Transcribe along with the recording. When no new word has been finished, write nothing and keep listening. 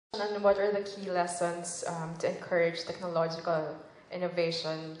on what are the key lessons to encourage technological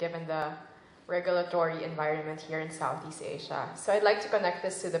innovation given the regulatory environment here in Southeast Asia. So I'd like to connect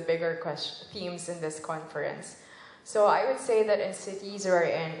this to the bigger themes in this conference. So I would say that in cities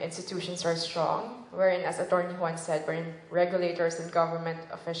wherein institutions are strong, wherein, as Attorney Juan said, wherein regulators and government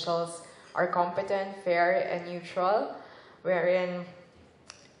officials are competent, fair, and neutral, wherein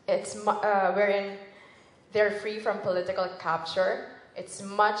they're free from political capture, it's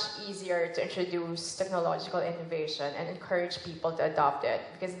much easier to introduce technological innovation and encourage people to adopt it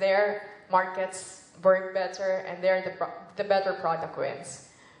because their markets work better and the better product wins.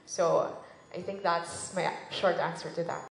 So I think that's my short answer to that.